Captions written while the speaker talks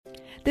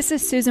This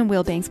is Susan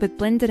Wilbanks with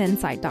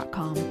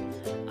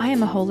blendedinsight.com. I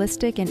am a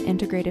holistic and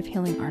integrative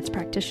healing arts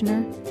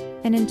practitioner,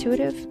 an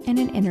intuitive, and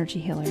an energy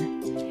healer.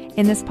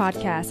 In this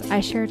podcast, I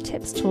share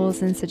tips,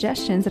 tools, and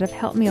suggestions that have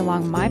helped me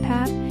along my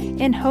path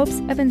in hopes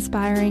of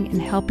inspiring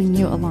and helping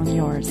you along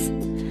yours.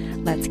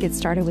 Let's get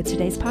started with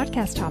today's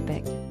podcast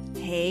topic.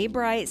 Hey,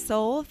 bright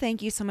soul.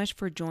 Thank you so much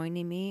for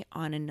joining me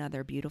on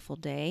another beautiful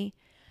day.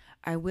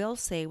 I will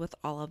say with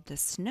all of the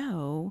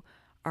snow,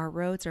 our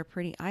roads are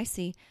pretty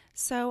icy,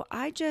 so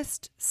I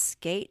just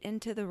skate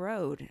into the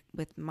road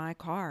with my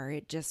car.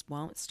 It just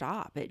won't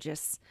stop. It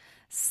just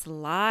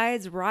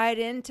slides right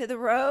into the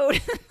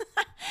road.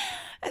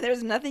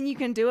 There's nothing you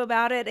can do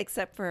about it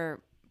except for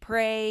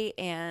pray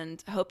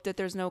and hope that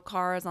there's no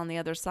cars on the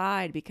other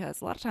side, because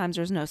a lot of times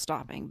there's no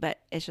stopping, but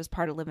it's just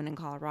part of living in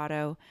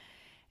Colorado.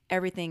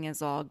 Everything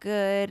is all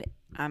good.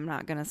 I'm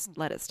not going to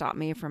let it stop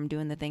me from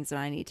doing the things that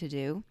I need to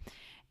do.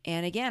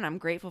 And again, I'm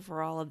grateful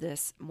for all of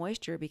this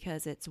moisture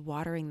because it's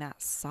watering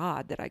that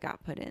sod that I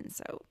got put in.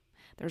 So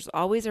there's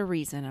always a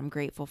reason I'm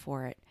grateful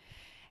for it.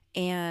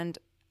 And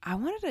I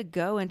wanted to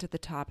go into the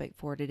topic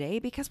for today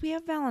because we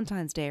have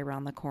Valentine's Day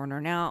around the corner.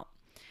 Now,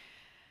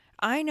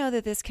 I know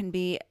that this can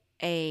be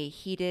a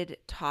heated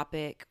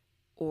topic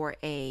or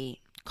a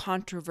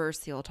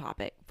controversial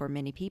topic for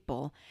many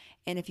people.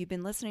 And if you've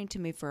been listening to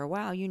me for a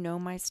while, you know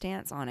my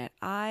stance on it.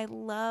 I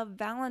love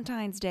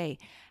Valentine's Day.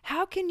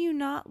 How can you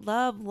not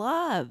love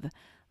love?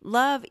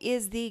 Love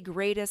is the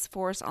greatest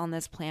force on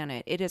this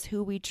planet. It is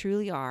who we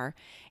truly are.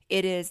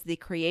 It is the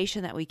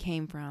creation that we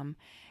came from.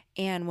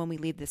 And when we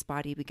leave this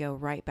body, we go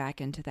right back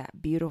into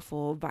that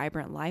beautiful,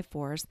 vibrant life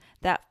force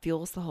that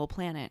fuels the whole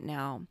planet.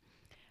 Now,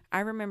 I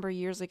remember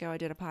years ago, I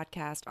did a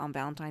podcast on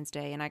Valentine's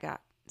Day and I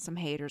got some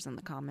haters in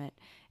the comment.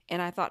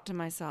 And I thought to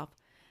myself,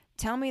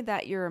 tell me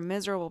that you're a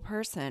miserable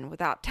person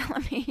without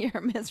telling me you're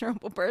a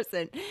miserable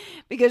person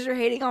because you're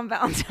hating on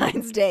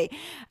Valentine's Day.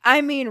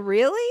 I mean,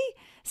 really?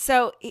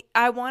 So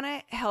I want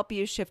to help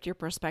you shift your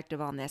perspective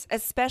on this,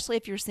 especially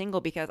if you're single,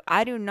 because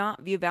I do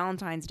not view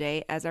Valentine's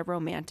Day as a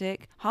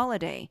romantic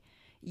holiday.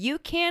 You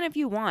can if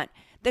you want.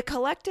 The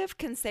collective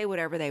can say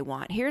whatever they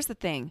want. Here's the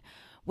thing.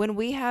 When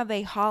we have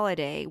a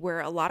holiday where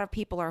a lot of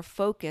people are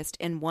focused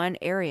in one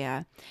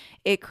area,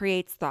 it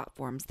creates thought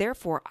forms.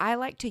 Therefore, I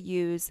like to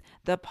use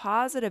the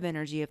positive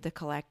energy of the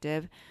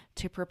collective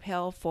to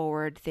propel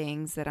forward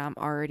things that I'm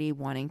already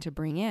wanting to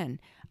bring in.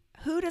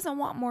 Who doesn't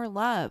want more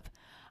love?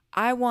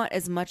 I want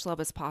as much love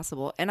as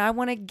possible, and I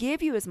want to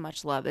give you as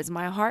much love as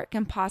my heart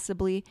can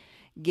possibly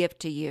give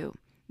to you.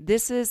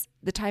 This is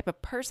the type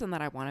of person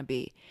that I want to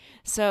be.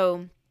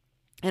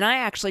 And I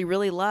actually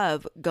really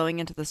love going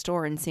into the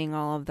store and seeing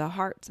all of the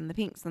hearts and the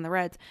pinks and the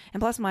reds.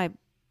 And plus my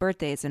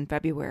birthday is in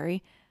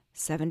February,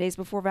 7 days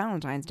before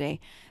Valentine's Day.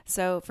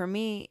 So for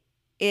me,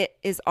 it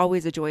is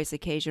always a joyous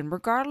occasion,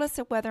 regardless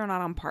of whether or not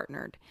I'm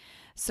partnered.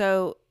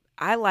 So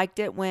I liked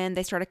it when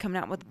they started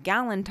coming out with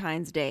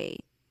Galentine's Day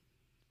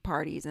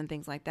parties and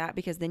things like that,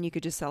 because then you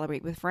could just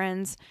celebrate with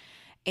friends.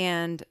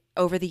 And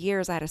over the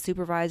years, I had a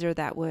supervisor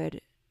that would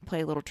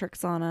play little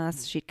tricks on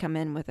us. She'd come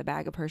in with a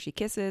bag of Hershey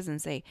Kisses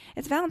and say,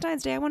 "It's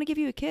Valentine's Day, I want to give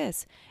you a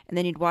kiss." And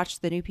then you'd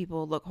watch the new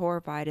people look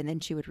horrified, and then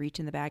she would reach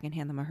in the bag and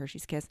hand them a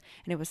Hershey's Kiss.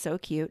 And it was so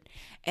cute.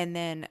 And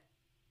then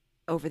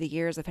over the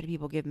years, I've had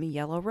people give me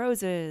yellow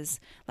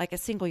roses, like a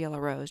single yellow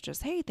rose,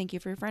 just, "Hey, thank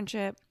you for your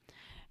friendship.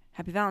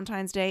 Happy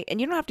Valentine's Day."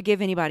 And you don't have to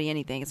give anybody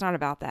anything. It's not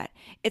about that.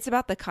 It's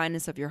about the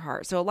kindness of your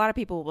heart. So a lot of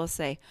people will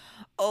say,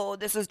 "Oh,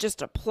 this is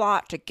just a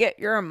plot to get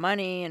your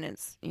money, and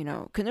it's,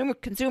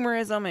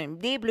 consumerism and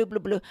blah, blah, blah,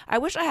 blah." I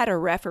wish I had a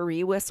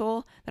referee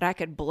whistle that I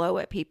could blow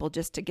at people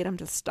just to get them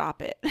to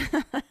stop it.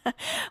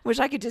 Wish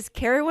I could just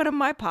carry one in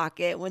my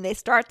pocket. When they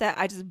start that,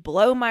 I just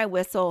blow my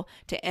whistle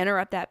to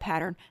interrupt that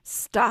pattern.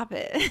 Stop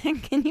it.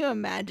 Can you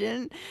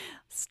imagine?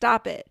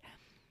 Stop it.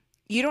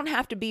 You don't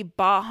have to be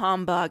bah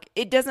humbug.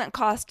 It doesn't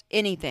cost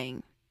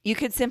anything. You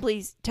could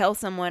simply tell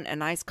someone a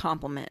nice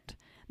compliment.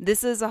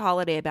 This is a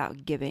holiday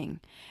about giving.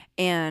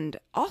 And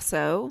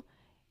also,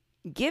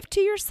 give to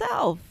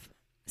yourself.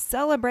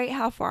 Celebrate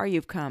how far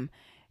you've come.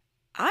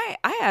 I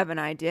have an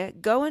idea.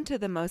 Go into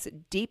the most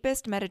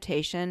deepest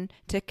meditation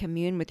to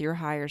commune with your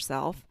higher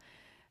self.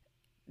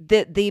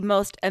 The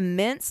most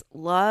immense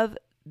love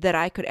that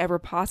I could ever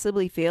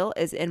possibly feel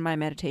is in my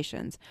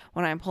meditations.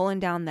 When I'm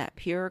pulling down that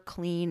pure,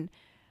 clean,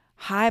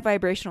 high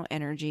vibrational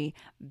energy,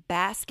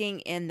 basking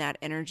in that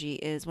energy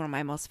is one of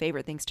my most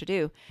favorite things to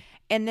do.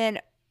 And then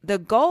the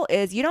goal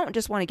is you don't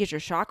just want to get your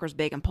chakras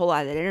big and pull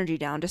all that energy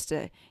down just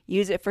to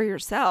use it for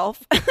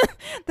yourself.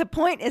 The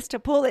point is to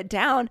pull it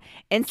down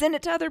and send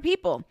it to other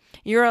people.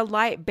 You're a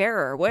light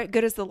bearer. What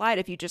good is the light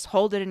if you just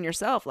hold it in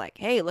yourself? Like,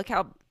 hey, look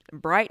how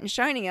bright and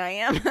shining I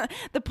am.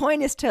 The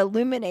point is to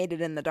illuminate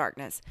it in the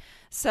darkness.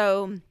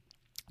 So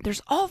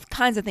there's all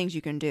kinds of things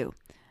you can do.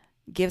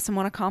 Give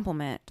someone a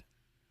compliment.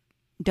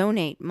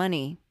 Donate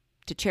money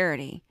to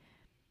charity.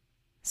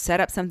 Set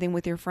up something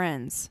with your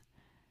friends.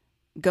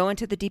 Go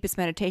into the deepest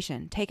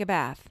meditation. Take a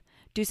bath.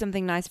 Do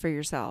something nice for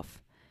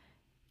yourself.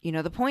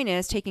 the point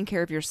is taking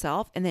care of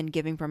yourself and then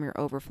giving from your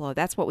overflow.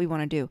 That's what we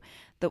want to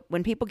do.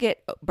 When people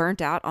get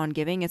burnt out on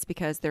giving, it's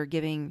because they're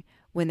giving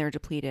when they're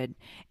depleted,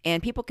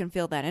 and people can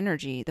feel that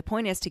energy. The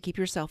point is to keep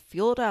yourself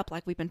fueled up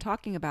like we've been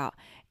talking about,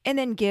 and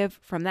then give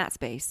from that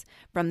space,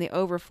 from the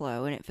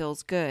overflow. And it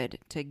feels good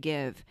to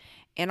give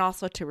and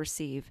also to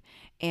receive.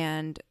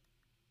 And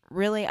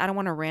really, I don't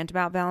want to rant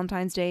about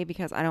Valentine's Day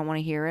because I don't want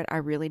to hear it. I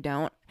really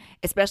don't,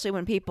 especially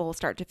when people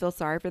start to feel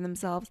sorry for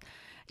themselves.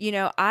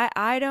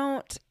 I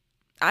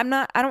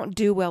don't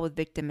do well with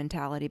victim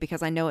mentality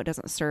because I know it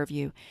doesn't serve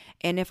you.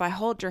 And if I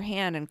hold your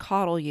hand and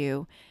coddle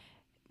you,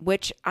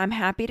 which I'm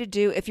happy to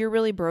do, if you're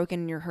really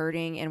broken and you're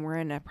hurting and we're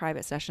in a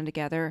private session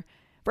together,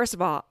 first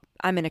of all,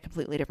 I'm in a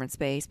completely different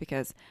space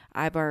because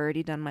I've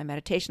already done my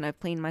meditation. I've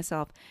cleaned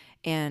myself,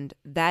 and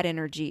that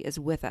energy is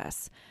with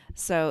us.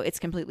 So it's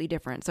completely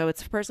different. So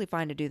it's personally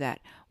fine to do that.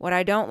 What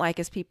I don't like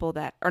is people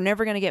that are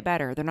never going to get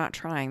better. They're not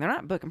trying. They're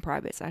not booking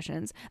private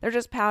sessions. They're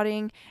just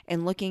pouting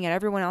and looking at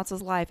everyone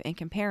else's life and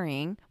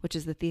comparing, which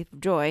is the thief of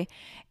joy,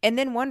 and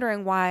then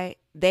wondering why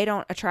they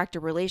don't attract a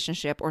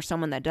relationship or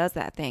someone that does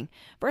that thing.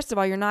 First of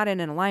all, you're not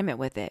in an alignment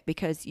with it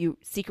because you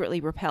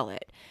secretly repel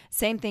it.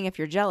 Same thing if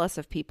you're jealous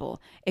of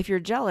people. If you're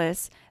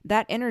jealous,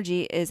 that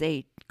energy is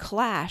a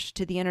clash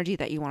to the energy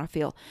that you want to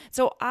feel.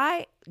 So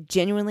I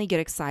genuinely get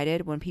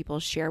excited when people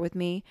share with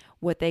me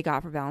what they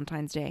got for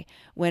Valentine's Day.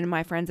 When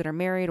my friends that are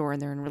married or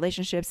they're in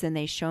relationships and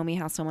they show me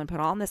how someone put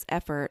all this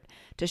effort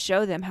to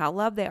show them how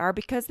loved they are,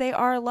 because they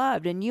are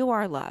loved and you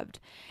are loved.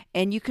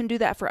 And you can do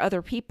that for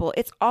other people.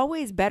 It's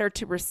always better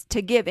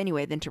to give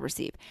anyway than to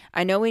receive.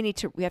 I know we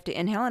have to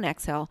inhale and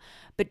exhale,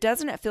 but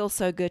doesn't it feel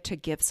so good to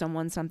give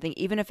someone something,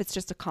 even if it's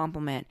just a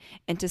compliment,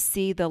 and to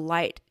see the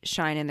light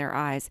shine in their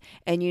eyes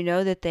and you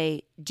know that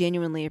they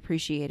genuinely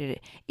appreciated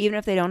it. Even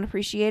if they don't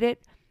appreciate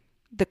it,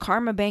 the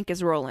karma bank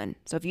is rolling.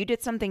 So if you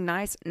did something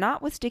nice,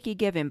 not with sticky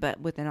giving,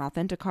 but with an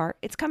authentic heart,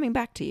 it's coming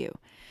back to you.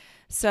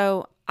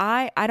 So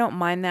I don't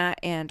mind that.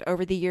 And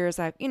over the years,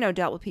 I've,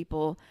 dealt with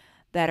people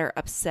that are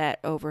upset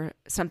over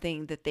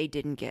something that they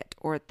didn't get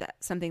or that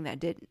something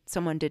that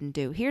someone didn't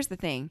do. Here's the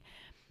thing.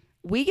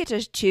 We get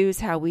to choose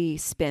how we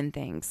spin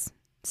things.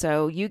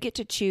 So you get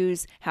to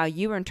choose how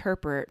you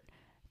interpret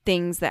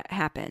things that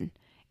happen.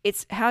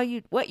 It's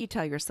what you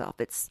tell yourself.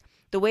 It's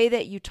the way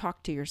that you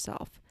talk to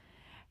yourself,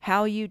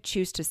 how you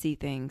choose to see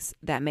things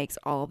that makes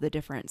all of the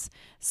difference.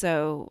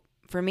 So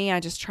for me, I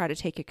just try to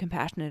take a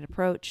compassionate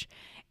approach.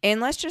 And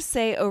let's just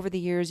say over the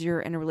years, you're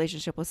in a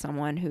relationship with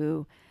someone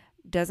who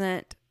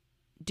doesn't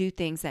do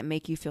things that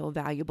make you feel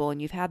valuable, and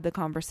you've had the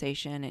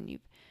conversation and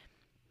you've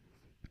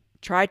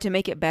tried to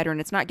make it better and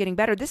it's not getting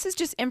better. This is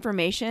just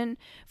information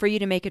for you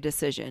to make a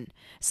decision.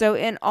 So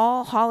in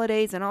all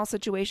holidays and all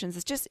situations,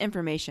 it's just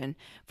information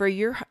for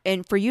you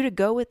to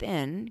go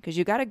within, because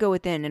you got to go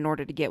within in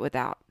order to get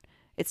without.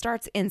 It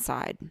starts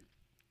inside.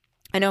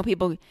 I know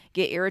people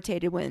get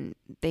irritated when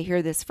they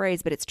hear this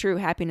phrase, but it's true.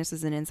 Happiness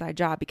is an inside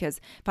job,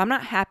 because if I'm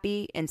not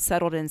happy and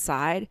settled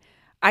inside,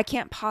 I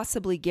can't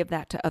possibly give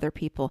that to other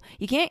people.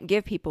 You can't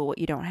give people what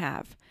you don't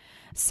have.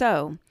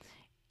 So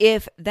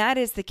if that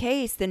is the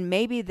case, then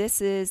maybe this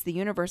is the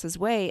universe's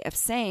way of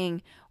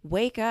saying,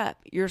 wake up.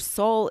 Your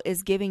soul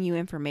is giving you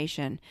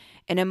information.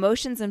 And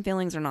emotions and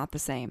feelings are not the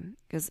same,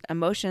 because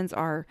emotions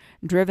are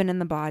driven in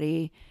the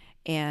body,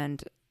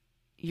 and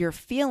your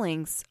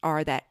feelings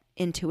are that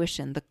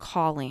intuition, the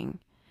calling.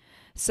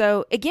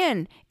 So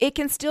again, it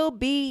can still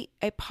be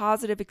a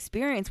positive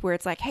experience where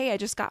it's like, hey, I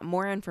just got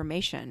more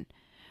information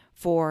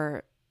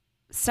for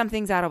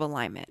something's out of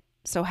alignment.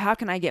 So how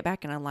can I get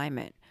back in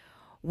alignment?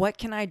 What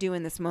can I do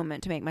in this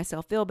moment to make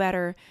myself feel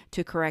better,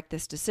 to correct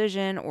this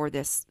decision or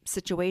this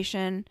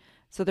situation?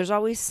 So there's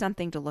always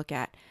something to look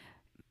at.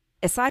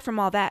 Aside from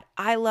all that,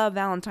 I love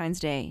Valentine's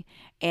Day,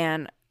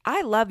 and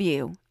I love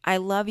you. I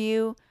love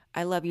you.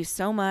 I love you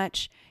so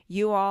much.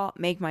 You all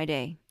make my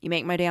day. You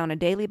make my day on a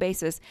daily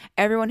basis.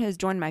 Everyone who's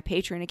joined my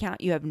Patreon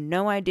account, you have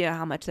no idea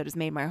how much that has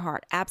made my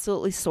heart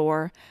absolutely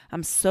soar.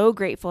 I'm so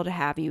grateful to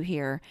have you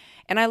here.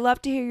 And I love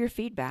to hear your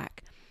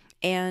feedback.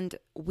 And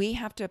we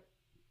have to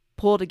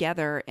pull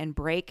together and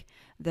break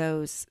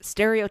those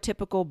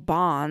stereotypical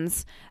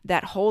bonds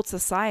that hold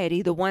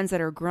society, the ones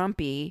that are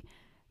grumpy,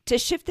 to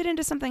shift it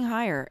into something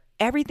higher.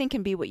 Everything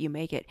can be what you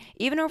make it.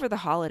 Even over the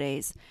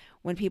holidays,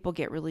 when people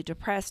get really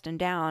depressed and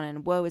down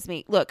and woe is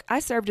me. Look, I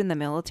served in the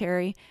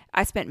military.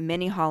 I spent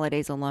many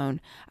holidays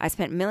alone. I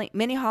spent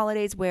many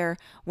holidays where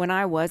when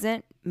I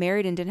wasn't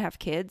married and didn't have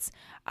kids,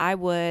 I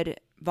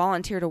would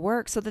volunteer to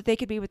work so that they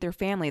could be with their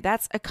family.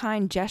 That's a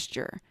kind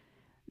gesture.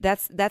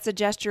 That's a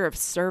gesture of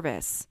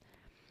service.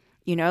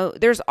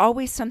 There's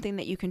always something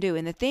that you can do.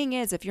 And the thing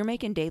is, if you're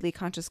making daily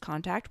conscious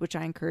contact, which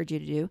I encourage you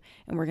to do,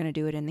 and we're going to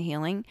do it in the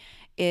healing,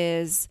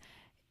 is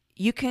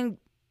you can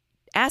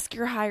ask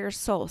your higher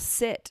soul,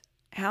 sit,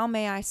 how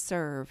may I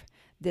serve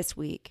this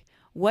week?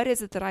 What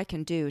is it that I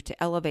can do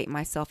to elevate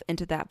myself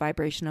into that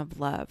vibration of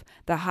love,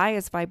 the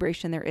highest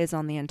vibration there is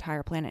on the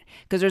entire planet?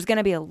 Because there's going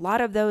to be a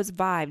lot of those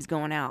vibes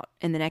going out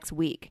in the next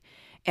week.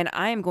 And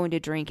I am going to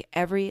drink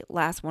every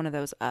last one of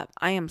those up.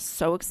 I am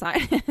so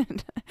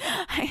excited.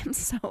 I am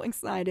so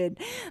excited.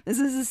 This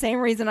is the same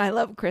reason I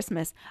love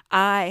Christmas.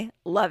 I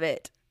love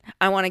it.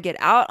 I want to get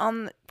out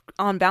on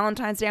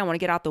Valentine's Day. I want to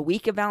get out the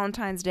week of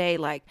Valentine's Day.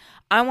 Like,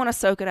 I want to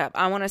soak it up.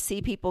 I want to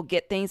see people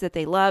get things that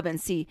they love and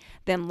see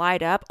them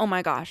light up. Oh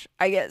my gosh,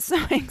 I get so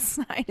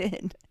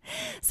excited.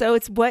 So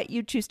it's what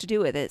you choose to do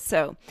with it.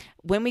 So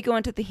when we go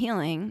into the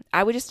healing,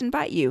 I would just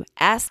invite you,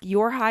 ask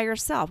your higher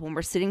self when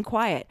we're sitting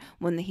quiet,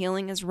 when the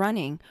healing is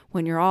running,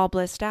 when you're all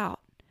blissed out.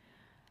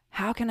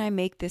 How can I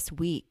make this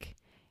week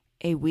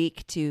a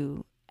week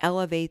to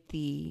elevate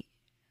the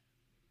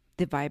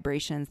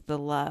vibrations, the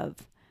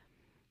love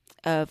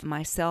of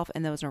myself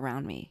and those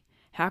around me?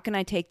 How can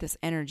I take this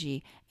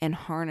energy and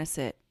harness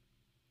it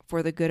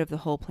for the good of the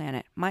whole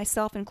planet,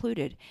 myself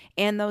included,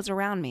 and those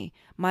around me,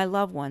 my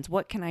loved ones?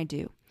 What can I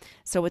do?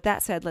 So with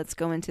that said, let's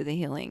go into the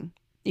healing.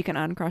 You can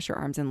uncross your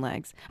arms and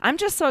legs. I'm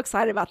just so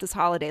excited about this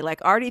holiday.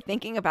 Like, already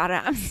thinking about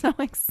it, I'm so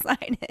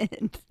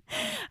excited.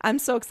 I'm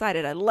so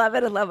excited. I love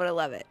it. I love it. I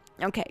love it.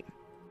 Okay.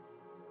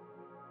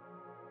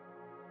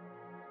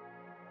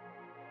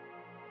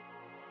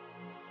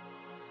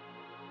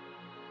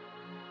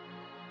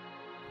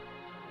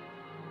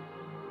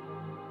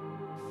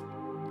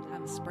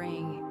 I'm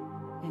spraying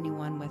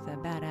anyone with a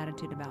bad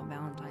attitude about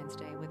Valentine's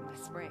Day with my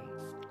spray.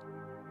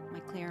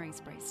 My clearing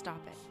spray. Stop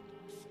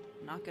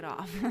it. Knock it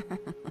off.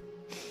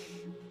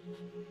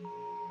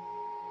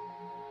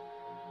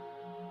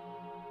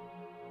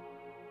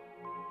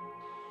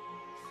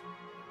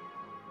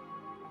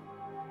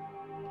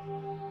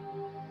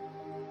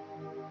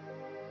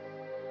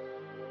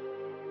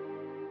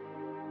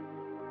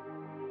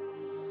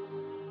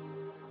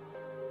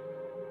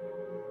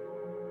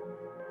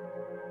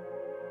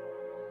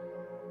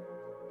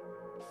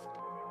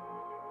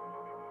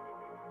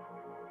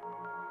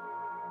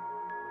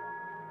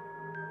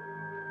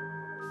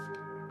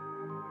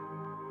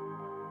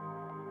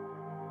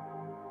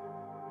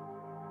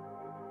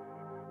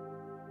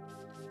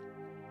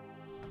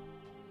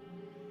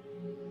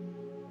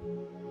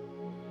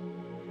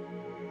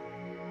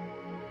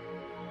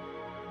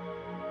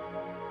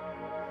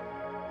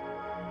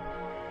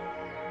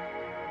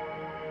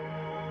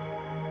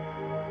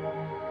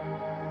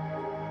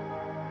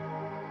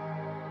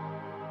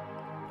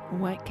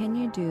 What can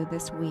you do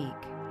this week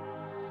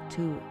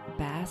to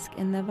bask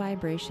in the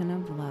vibration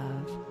of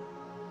love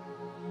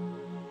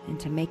and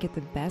to make it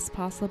the best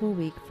possible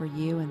week for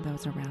you and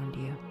those around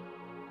you?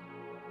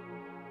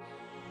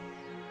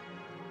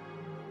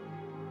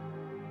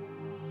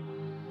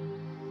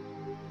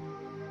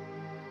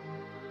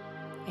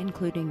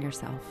 Including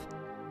yourself.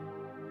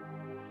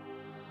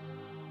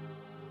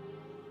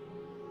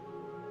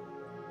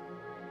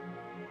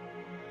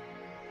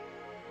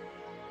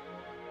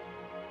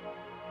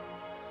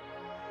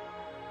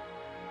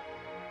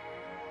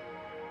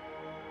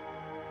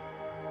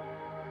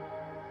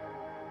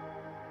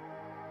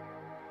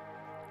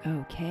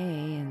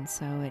 Okay, and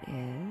so it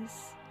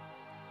is.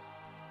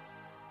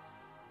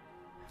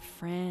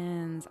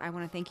 Friends, I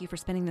want to thank you for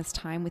spending this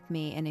time with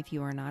me. And if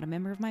you are not a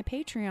member of my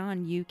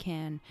Patreon, you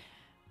can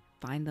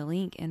find the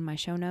link in my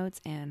show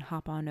notes and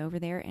hop on over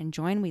there and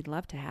join. We'd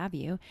love to have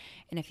you.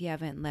 And if you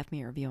haven't left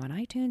me a review on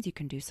iTunes, you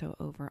can do so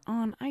over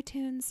on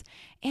iTunes.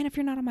 And if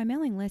you're not on my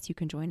mailing list, you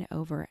can join it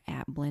over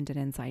at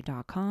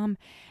blendedinsight.com.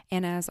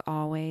 And as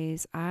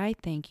always, I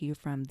thank you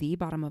from the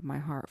bottom of my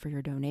heart for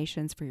your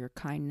donations, for your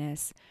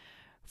kindness,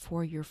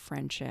 for your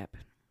friendship.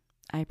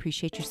 I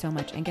appreciate you so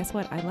much. And guess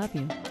what? I love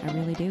you. I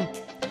really do.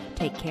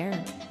 Take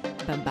care.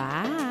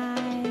 Bye-bye.